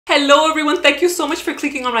Hello everyone, thank you so much for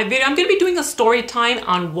clicking on my video. I'm going to be doing a story time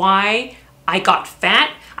on why I got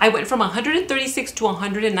fat. I went from 136 to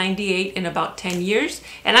 198 in about 10 years,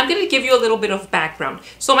 and I'm going to give you a little bit of background.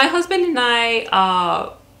 So my husband and I,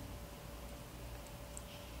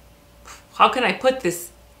 how can I put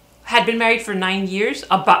this, had been married for 9 years,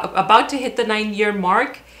 about to hit the 9-year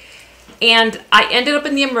mark, and I ended up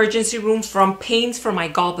in the emergency room from pains from my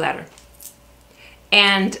gallbladder.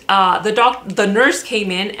 And the nurse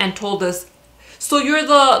came in and told us, so you're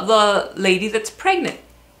the lady that's pregnant.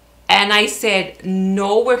 And I said,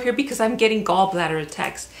 no, we're here because I'm getting gallbladder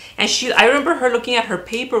attacks. And I remember her looking at her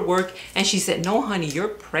paperwork and she said, no, honey, you're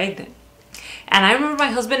pregnant. And I remember my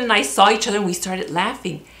husband and I saw each other and we started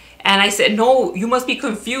laughing. And I said, no, you must be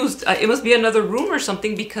confused. It must be another room or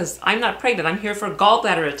something because I'm not pregnant. I'm here for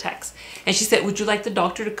gallbladder attacks. And she said, would you like the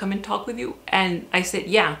doctor to come and talk with you? And I said,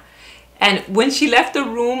 yeah. And when she left the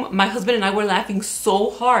room, my husband and I were laughing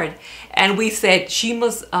so hard. And we said, she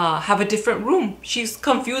must have a different room. She's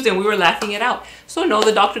confused, and we were laughing it out. So no,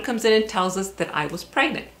 the doctor comes in and tells us that I was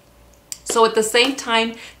pregnant. So at the same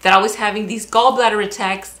time that I was having these gallbladder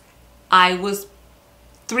attacks, I was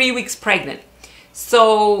 3 weeks pregnant.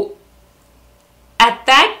 So at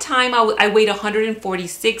that time, I weighed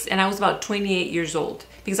 146 and I was about 28 years old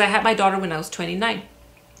because I had my daughter when I was 29.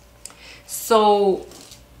 So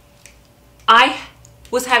I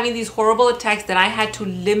was having these horrible attacks that I had to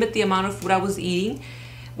limit the amount of food I was eating,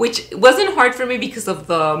 which wasn't hard for me because of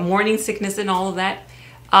the morning sickness and all of that.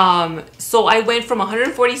 So I went from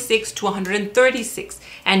 146 to 136.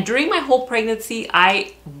 And during my whole pregnancy,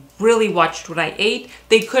 I really watched what I ate.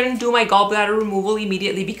 They couldn't do my gallbladder removal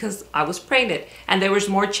immediately because I was pregnant. And there was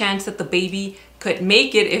more chance that the baby could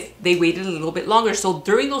make it if they waited a little bit longer. So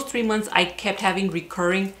during those 3 months, I kept having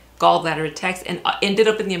recurring gallbladder attacks and ended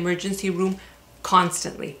up in the emergency room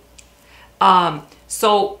constantly.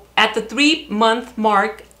 So at the 3-month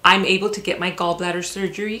mark, I'm able to get my gallbladder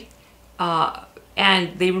surgery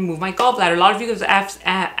and they remove my gallbladder. A lot of you guys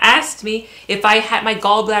asked me if I had my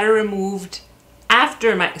gallbladder removed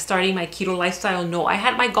after starting my keto lifestyle. No, I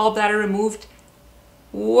had my gallbladder removed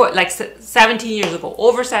like 17 years ago,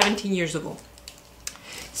 over 17 years ago.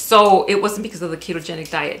 So it wasn't because of the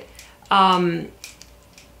ketogenic diet.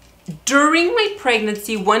 During my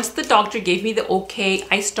pregnancy, once the doctor gave me the okay,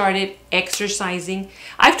 I started exercising.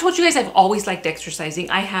 I've told you guys I've always liked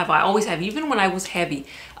exercising. I always have, even when I was heavy.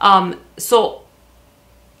 So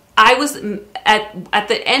I was at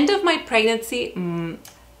the end of my pregnancy,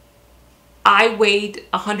 I weighed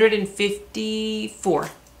 154.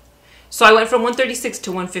 So I went from 136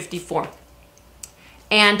 to 154.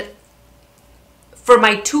 And for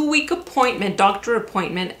my 2-week appointment, doctor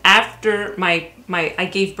appointment, after I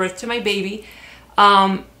gave birth to my baby,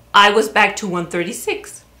 I was back to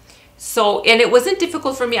 136. So, and it wasn't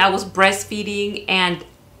difficult for me. I was breastfeeding and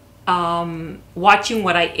watching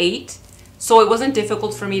what I ate. So it wasn't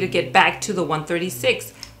difficult for me to get back to the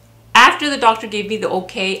 136. After the doctor gave me the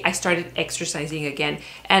okay, I started exercising again.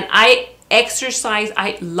 And I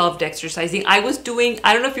loved exercising. I was doing,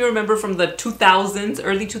 I don't know if you remember from the 2000s,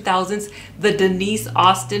 early 2000s, the Denise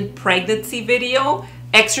Austin pregnancy video,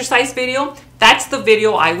 exercise video. That's the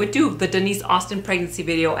video I would do, the Denise Austin pregnancy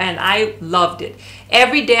video, and I loved it.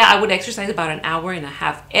 Every day I would exercise about an hour and a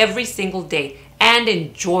half every single day and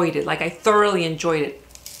enjoyed it. Like I thoroughly enjoyed it.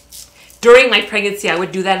 During my pregnancy, I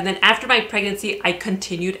would do that. And then after my pregnancy, I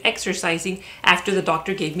continued exercising after the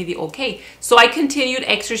doctor gave me the okay. So I continued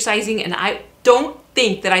exercising, and I don't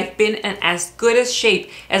think that I've been in as good a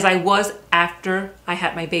shape as I was after I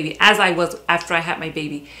had my baby,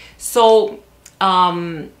 So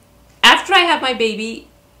after I had my baby,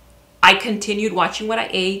 I continued watching what I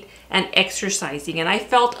ate and exercising, and I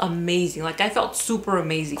felt amazing. Like I felt super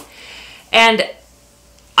amazing. And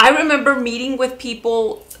I remember meeting with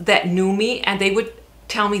people that knew me, and they would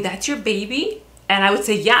tell me, that's your baby? And I would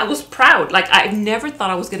say, yeah. I was proud. Like I never thought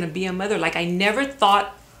I was going to be a mother. Like I never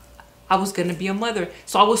thought I was going to be a mother.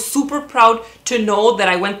 So I was super proud to know that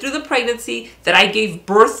I went through the pregnancy, that I gave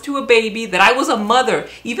birth to a baby, that I was a mother.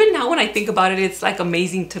 Even now when I think about it, it's like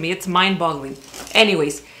amazing to me. It's mind-boggling.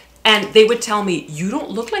 Anyways, and they would tell me, you don't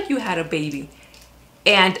look like you had a baby.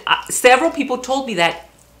 And several people told me that.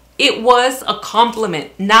 It was a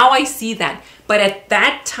compliment. Now I see that. But at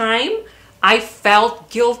that time, I felt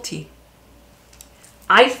guilty.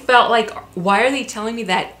 I felt like, why are they telling me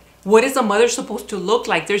that? What is a mother supposed to look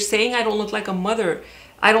like? They're saying I don't look like a mother.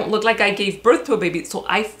 I don't look like I gave birth to a baby. So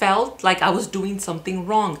I felt like I was doing something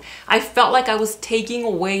wrong. I felt like I was taking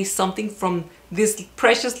away something from this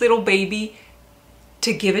precious little baby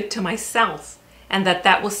to give it to myself. and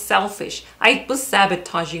that was selfish. I was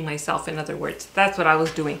sabotaging myself, in other words. That's what I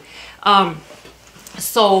was doing.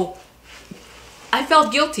 So I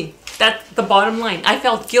felt guilty. That's the bottom line. I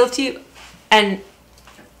felt guilty, and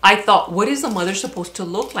I thought, what is a mother supposed to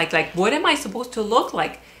look like? Like, what am I supposed to look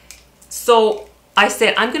like? So I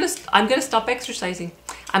said, I'm gonna stop exercising.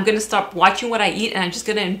 I'm gonna stop watching what I eat, and I'm just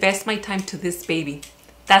gonna invest my time to this baby.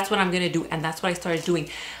 That's what I'm gonna do, and that's what I started doing.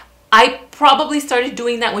 I probably started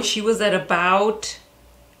doing that when she was at about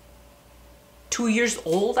 2 years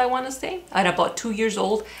old, I want to say. At about 2 years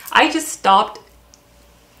old, I stopped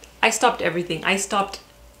everything. I stopped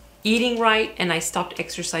eating right, and I stopped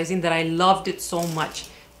exercising. That I loved it so much.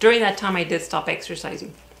 During that time, I did stop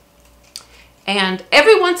exercising. And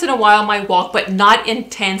every once in a while, my walk, but not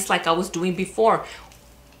intense like I was doing before,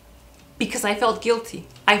 because I felt guilty.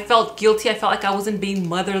 I felt guilty. I felt like I wasn't being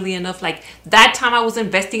motherly enough. Like that time I was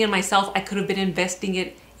investing in myself, I could have been investing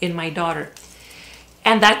it in my daughter.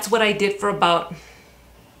 And that's what I did for about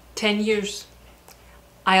 10 years.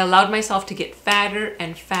 I allowed myself to get fatter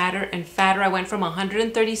and fatter and fatter. I went from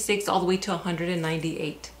 136 all the way to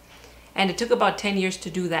 198. And it took about 10 years to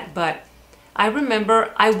do that. But I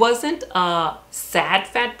remember I wasn't a sad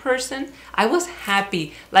fat person. I was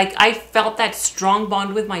happy. Like I felt that strong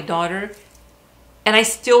bond with my daughter. And I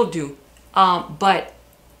still do. But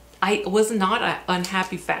I was not an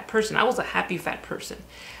unhappy fat person. I was a happy fat person.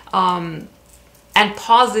 And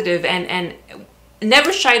positive, and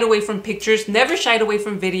never shied away from pictures, never shied away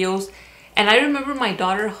from videos. And I remember my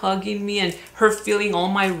daughter hugging me and her feeling all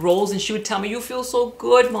my rolls. And she would tell me, you feel so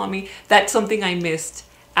good, mommy. That's something I missed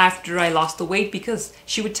after I lost the weight, because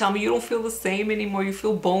she would tell me, you don't feel the same anymore. You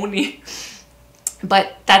feel bony.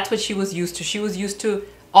 But that's what she was used to. She was used to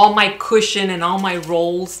all my cushion and all my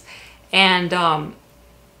rolls. And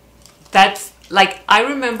that's like, I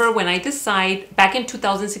remember when I decided back in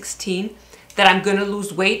 2016 that I'm going to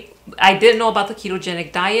lose weight. I didn't know about the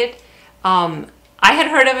ketogenic diet. I had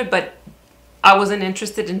heard of it, but I wasn't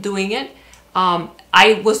interested in doing it.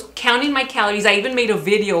 I was counting my calories. I even made a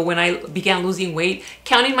video when I began losing weight,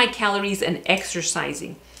 counting my calories and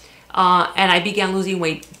exercising. And I began losing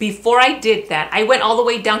weight. Before I did that, I went all the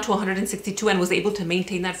way down to 162 and was able to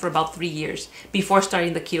maintain that for about 3 years before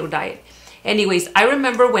starting the keto diet. Anyways, I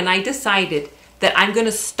remember when I decided that I'm going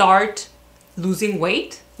to start losing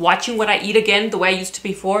weight, watching what I eat again the way I used to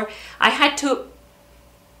before, I had to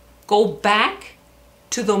go back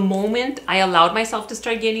to the moment I allowed myself to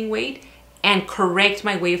start gaining weight and correct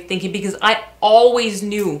my way of thinking, because I always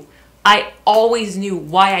knew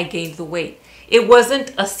why I gained the weight. It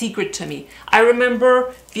wasn't a secret to me. I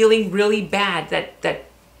remember feeling really bad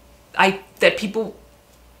that people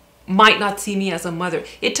might not see me as a mother.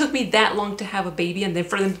 It took me that long to have a baby, and then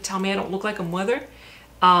for them to tell me I don't look like a mother,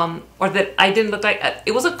 or that I didn't look like,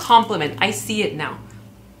 it was a compliment. I see it now,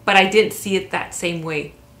 but I didn't see it that same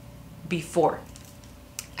way before.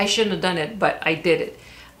 I shouldn't have done it, but I did it.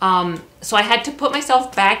 So I had to put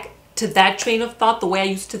myself back to that train of thought, the way I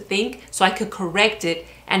used to think, so I could correct it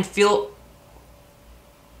and feel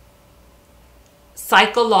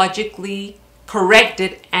psychologically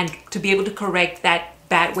corrected, and to be able to correct that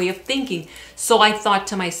bad way of thinking. So I thought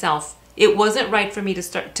to myself, it wasn't right for me to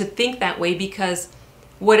start to think that way, because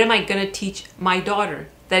what am I going to teach my daughter?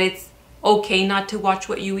 That it's okay not to watch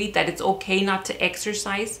what you eat, that it's okay not to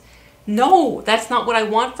exercise? No, that's not what I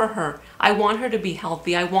want for her. I want her to be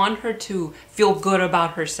healthy. I want her to feel good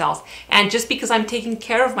about herself. And just because I'm taking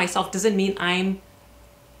care of myself doesn't mean I'm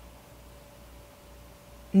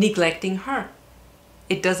neglecting her.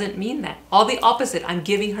 It doesn't mean that. All the opposite. I'm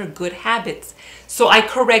giving her good habits. So I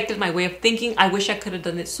corrected my way of thinking. I wish I could have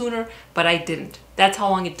done it sooner, but I didn't. That's how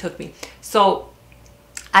long it took me. So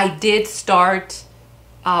I did start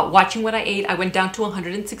watching what I ate. I went down to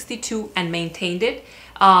 162 and maintained it.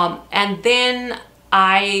 And then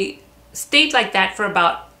I stayed like that for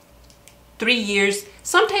about 3 years,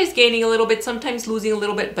 sometimes gaining a little bit, sometimes losing a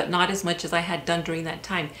little bit, but not as much as I had done during that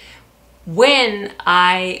time. When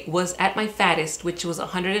I was at my fattest, which was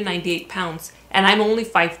 198 pounds, and I'm only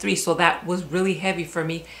 5'3", so that was really heavy for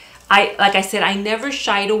me. Like I said, I never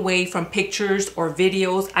shied away from pictures or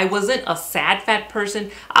videos. I wasn't a sad fat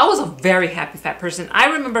person. I was a very happy fat person. I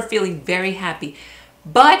remember feeling very happy,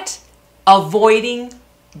 but avoiding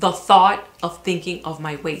the thought of thinking of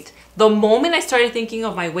my weight. The moment I started thinking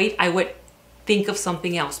of my weight, I would think of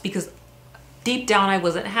something else, because deep down I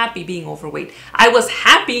wasn't happy being overweight. I was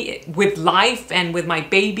happy with life and with my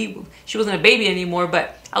baby. She wasn't a baby anymore,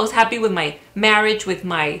 but I was happy with my marriage,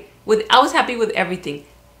 I was happy with everything,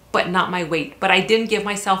 but not my weight. But I didn't give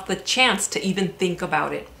myself the chance to even think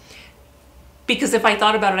about it, because if I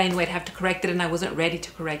thought about it, I knew I'd have to correct it, and I wasn't ready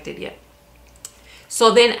to correct it yet.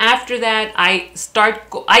 So then after that, I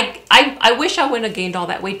wish I wouldn't have gained all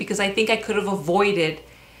that weight, because I think I could have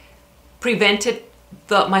prevented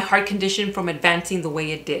my heart condition from advancing the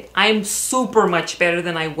way it did. I'm super much better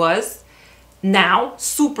than I was now,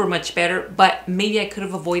 super much better, but maybe I could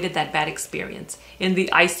have avoided that bad experience in the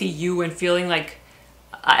ICU and feeling like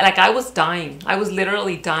I was dying. I was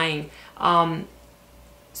literally dying.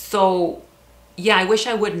 So yeah, I wish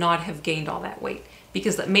I would not have gained all that weight,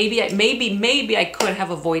 because maybe I could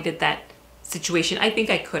have avoided that situation. I think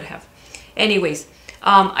I could have. Anyways,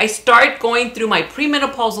 I start going through my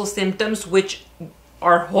premenopausal symptoms, which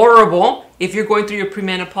are horrible if you're going through your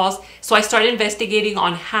premenopause. So I started investigating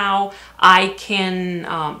on how I can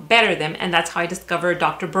better them, and that's how I discovered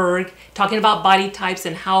Dr. Berg talking about body types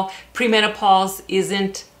and how premenopause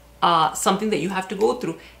isn't something that you have to go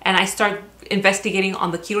through. And I start investigating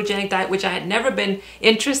on the ketogenic diet, which I had never been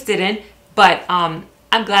interested in, but I'm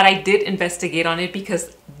glad I did investigate on it,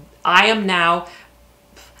 because I'm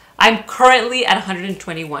currently at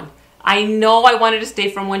 121. I know I wanted to stay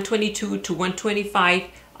from 122 to 125.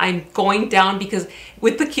 I'm going down, because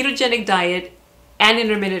with the ketogenic diet and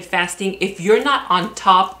intermittent fasting, if you're not on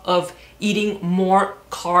top of eating more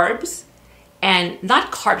carbs, and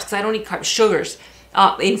not carbs, because I don't eat carbs, sugars,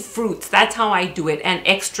 in fruits, that's how I do it, and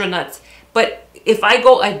extra nuts. But if I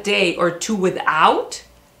go a day or two without,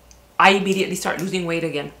 I immediately start losing weight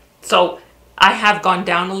again. So I have gone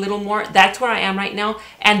down a little more. That's where I am right now.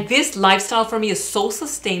 And this lifestyle for me is so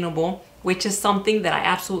sustainable, which is something that I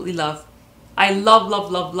absolutely love. I love,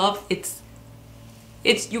 love, love, love. It's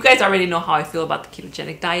you guys already know how I feel about the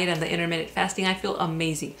ketogenic diet and the intermittent fasting. I feel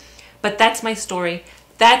amazing. But that's my story.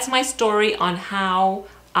 That's my story on how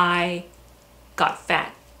I got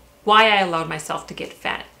fat. Why I allowed myself to get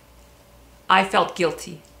fat. I felt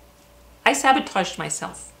guilty. I sabotaged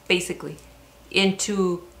myself, basically,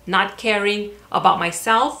 into not caring about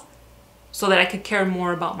myself so that I could care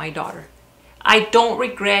more about my daughter. I don't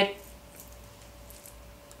regret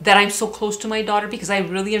that I'm so close to my daughter, because I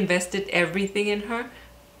really invested everything in her.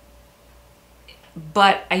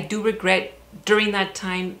 But I do regret during that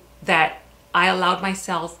time that I allowed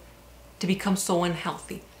myself to become so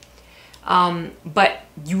unhealthy. But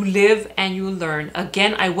you live and you learn.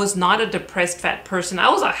 Again, I was not a depressed fat person. I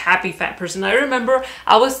was a happy fat person. I remember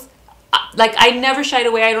I was like, I never shied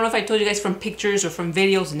away. I don't know if I told you guys, from pictures or from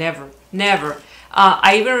videos. Never.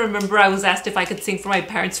 I even remember I was asked if I could sing for my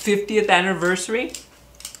parents' 50th anniversary.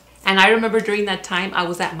 And I remember during that time, I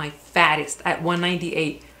was at my fattest at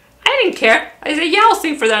 198. I didn't care. I said, yeah, I'll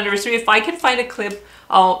sing for the anniversary. If I can find a clip,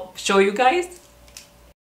 I'll show you guys.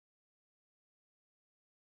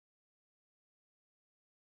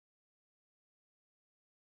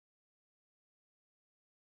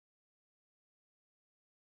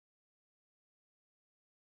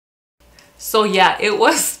 So yeah, it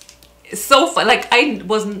was so fun. Like, I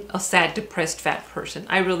wasn't a sad, depressed, fat person.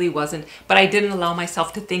 I really wasn't. But I didn't allow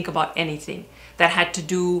myself to think about anything that had to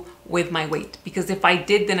do with my weight. Because if I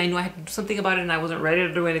did, then I knew I had to do something about it, and I wasn't ready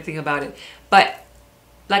to do anything about it. But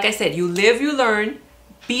like I said, you live, you learn.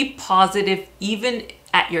 Be positive, even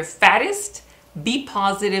at your fattest. Be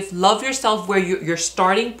positive. Love yourself where your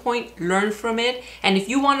starting point. Learn from it. And if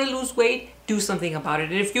you want to lose weight, do something about it.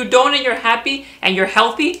 And if you don't and you're happy and you're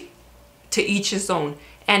healthy, to each his own.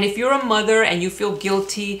 And if you're a mother and you feel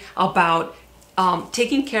guilty about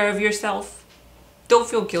taking care of yourself, don't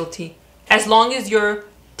feel guilty. As long as you're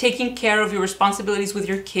taking care of your responsibilities with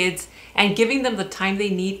your kids and giving them the time they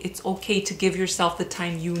need, it's okay to give yourself the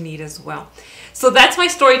time you need as well. So that's my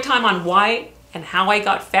story time on why and how I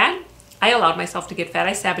got fat. I allowed myself to get fat.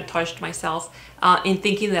 I sabotaged myself in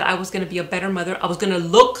thinking that I was going to be a better mother. I was going to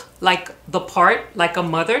look like the part, like a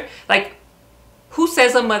mother. Like, who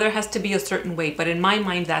says a mother has to be a certain way? But in my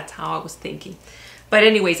mind, that's how I was thinking. But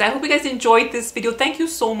anyways, I hope you guys enjoyed this video. Thank you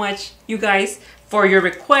so much, you guys, for your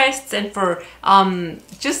requests and for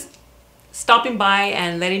just stopping by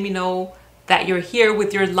and letting me know that you're here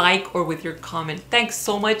with your like or with your comment. Thanks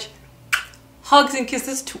so much. Hugs and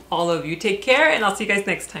kisses to all of you. Take care, and I'll see you guys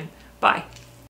next time. Bye.